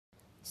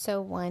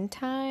So one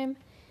time,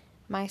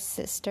 my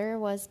sister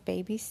was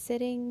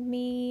babysitting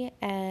me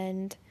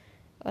and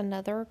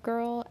another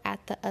girl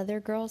at the other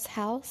girl's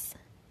house,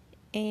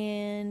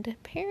 and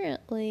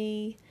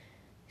apparently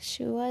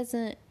she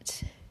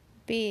wasn't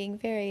being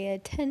very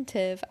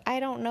attentive. I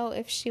don't know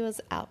if she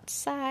was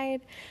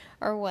outside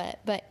or what,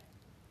 but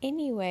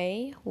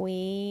anyway,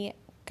 we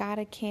got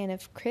a can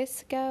of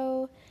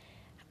Crisco,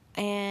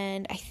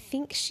 and I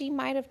think she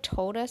might have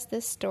told us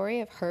this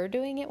story of her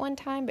doing it one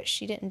time, but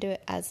she didn't do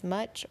it as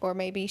much, or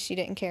maybe she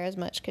didn't care as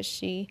much because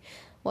she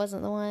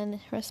wasn't the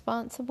one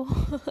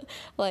responsible,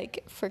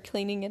 like, for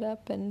cleaning it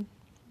up and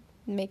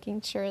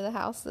making sure the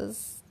house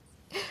is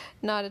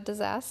not a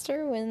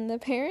disaster when the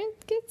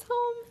parent gets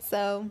home.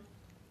 So,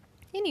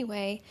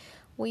 anyway,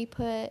 we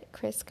put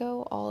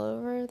Crisco all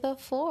over the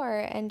floor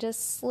and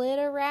just slid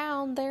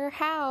around their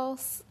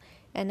house,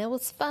 and it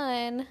was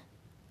fun.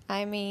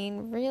 I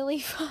mean, really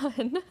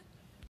fun.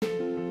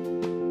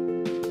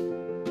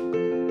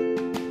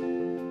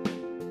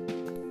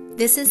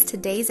 This is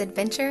today's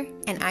adventure,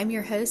 and I'm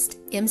your host,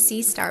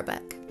 MC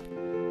Starbuck.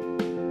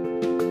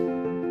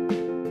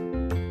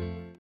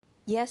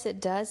 Yes,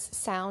 it does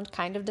sound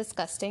kind of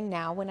disgusting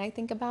now when I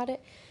think about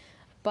it,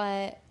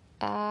 but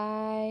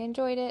I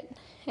enjoyed it,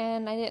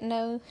 and I didn't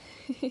know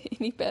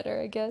any better,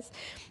 I guess.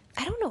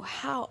 I don't know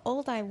how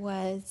old I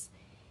was.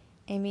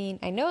 I mean,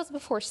 I know it's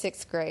before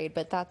 6th grade,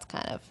 but that's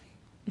kind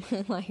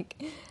of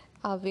like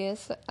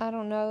obvious. I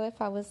don't know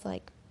if I was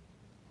like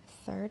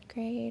 3rd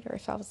grade or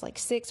if I was like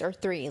 6 or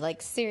 3.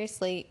 Like,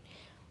 seriously,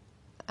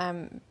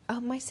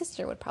 my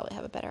sister would probably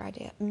have a better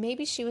idea.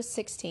 Maybe she was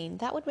 16.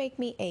 That would make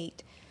me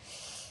 8.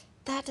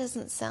 That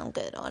doesn't sound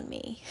good on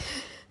me.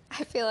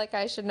 I feel like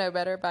I should know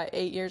better by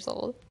 8 years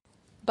old.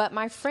 But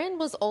my friend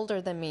was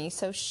older than me,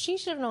 so she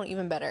should have known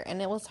even better,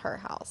 and it was her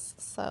house.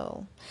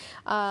 So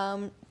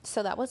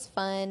that was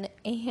fun,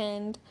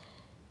 and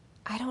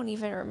I don't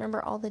even remember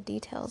all the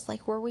details.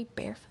 Like, were we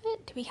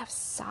barefoot? Did we have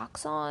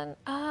socks on?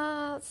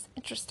 It's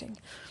interesting.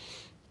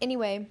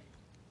 Anyway,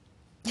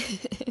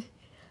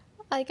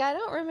 like, I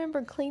don't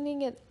remember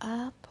cleaning it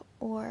up,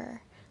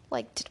 or,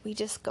 like, did we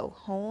just go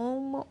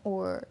home,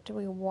 or did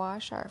we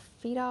wash our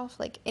feet off?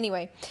 Like,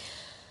 anyway,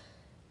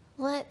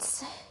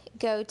 let's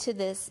go to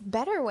this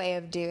better way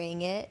of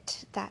doing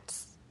it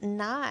that's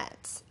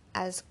not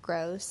as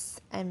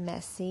gross and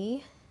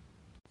messy.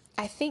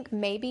 I think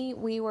maybe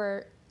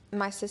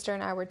my sister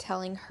and I were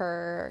telling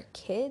her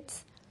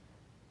kids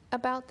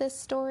about this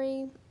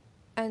story,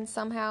 and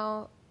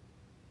somehow,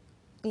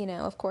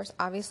 of course,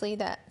 obviously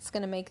that's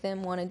going to make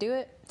them want to do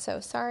it. So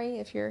sorry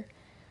if your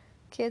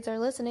kids are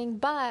listening,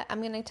 but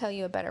I'm going to tell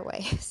you a better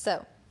way.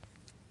 So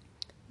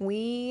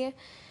we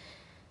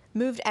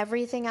moved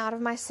everything out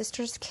of my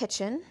sister's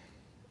kitchen,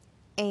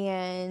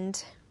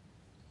 and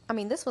I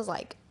mean, this was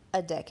like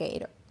a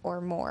decade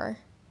or more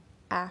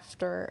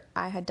after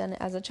I had done it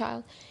as a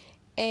child,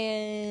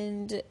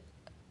 and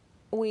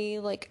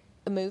we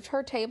moved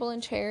her table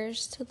and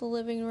chairs to the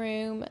living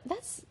room.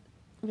 That's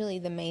really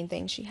the main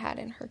thing she had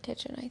in her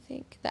kitchen, I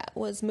think, that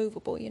was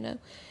movable,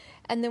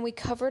 and then we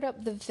covered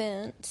up the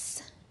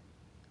vents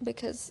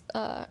because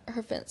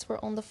her vents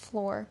were on the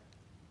floor,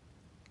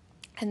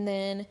 and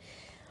then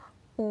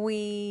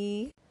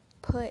we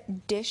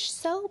put dish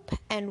soap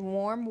and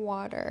warm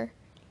water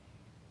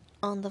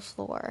on the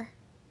floor,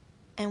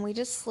 and we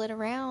just slid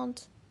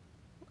around.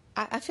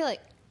 I feel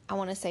like I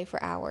want to say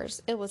for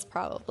hours. It was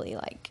probably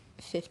like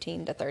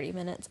 15 to 30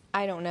 minutes.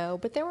 I don't know,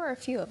 but there were a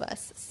few of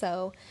us,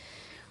 so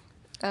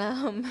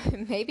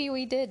maybe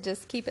we did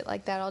just keep it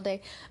like that all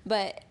day.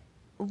 But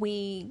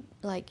we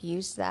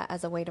used that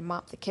as a way to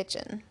mop the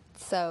kitchen.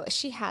 So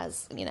she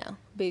has,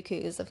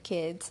 bukus of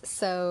kids,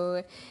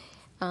 so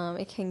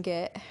it can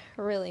get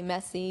really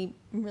messy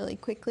really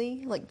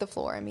quickly, like the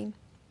floor, I mean,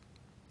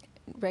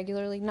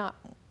 regularly, not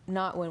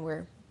when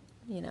we're,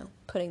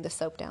 putting the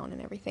soap down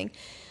and everything,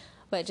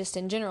 but just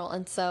in general.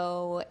 And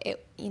so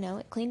it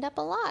cleaned up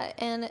a lot,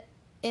 and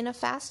in a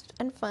fast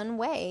and fun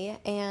way.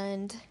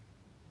 And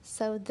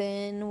so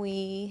then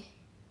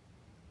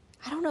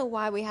I don't know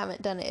why we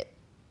haven't done it.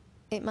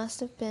 It must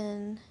have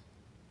been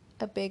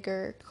a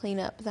bigger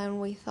cleanup than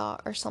we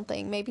thought or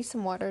something. Maybe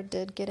some water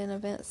did get in a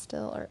vent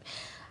still, or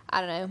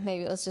I don't know,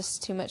 maybe it was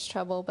just too much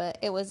trouble, but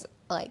it was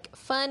like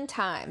fun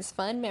times,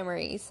 fun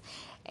memories.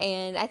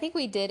 And I think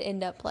we did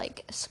end up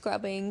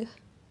scrubbing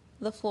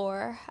the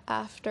floor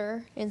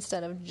after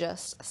instead of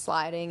just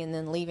sliding and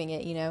then leaving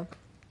it,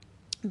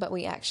 but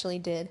we actually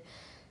did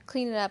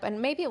clean it up,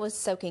 and maybe it was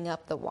soaking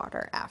up the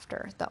water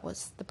after. That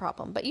was the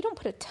problem, but you don't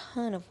put a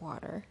ton of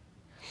water.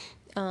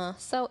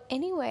 So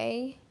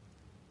anyway,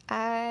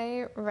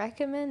 I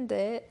recommend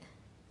it.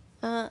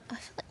 I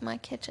feel like my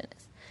kitchen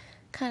is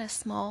kind of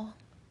small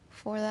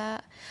for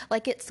that.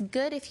 It's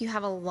good if you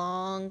have a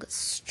long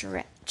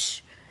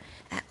stretch,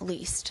 at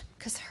least,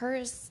 because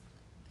hers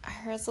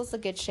was a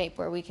good shape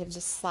where we could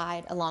just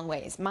slide a long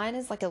ways. Mine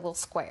is like a little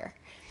square,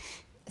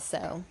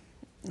 so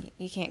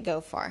you can't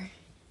go far.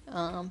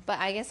 But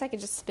I guess I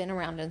could just spin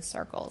around in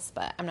circles,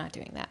 but I'm not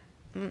doing that.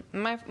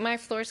 My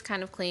floor's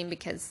kind of clean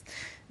because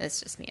it's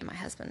just me and my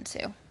husband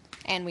too.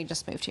 And we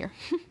just moved here.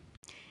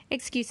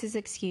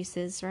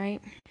 Excuses,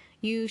 right?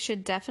 You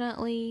should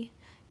definitely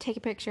take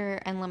a picture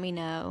and let me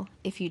know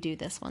if you do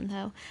this one,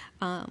 though.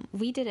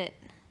 We did it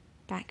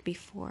back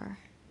before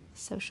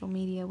social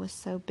media was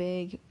so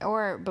big,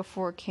 or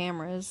before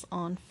cameras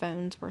on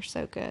phones were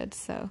so good.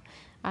 So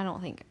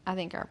I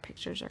think our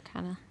pictures are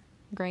kind of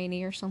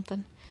grainy or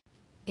something.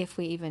 If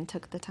we even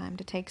took the time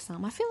to take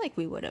some, I feel like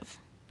we would have.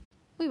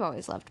 We've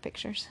always loved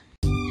pictures.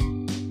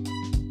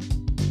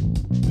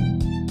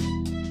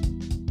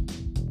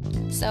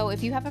 So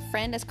if you have a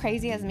friend as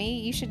crazy as me,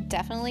 you should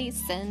definitely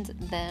send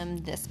them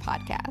this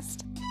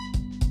podcast.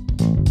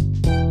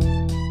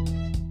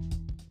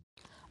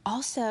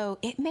 Also,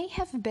 it may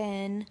have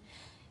been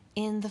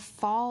in the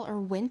fall or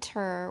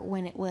winter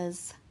when it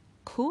was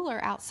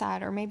cooler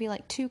outside, or maybe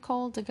like too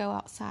cold to go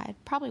outside.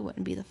 Probably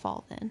wouldn't be the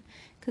fall then,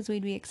 because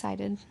we'd be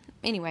excited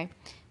anyway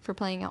for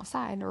playing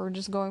outside or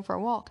just going for a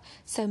walk.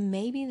 So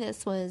maybe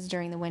this was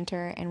during the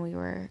winter and we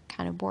were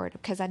kind of bored,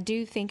 because I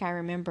do think I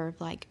remember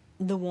like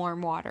the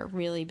warm water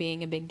really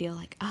being a big deal.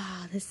 Like,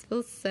 this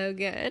feels so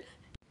good.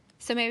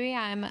 So maybe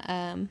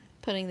I'm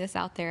putting this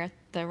out there at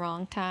the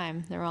wrong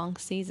time, the wrong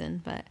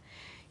season, but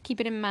keep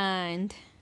it in mind.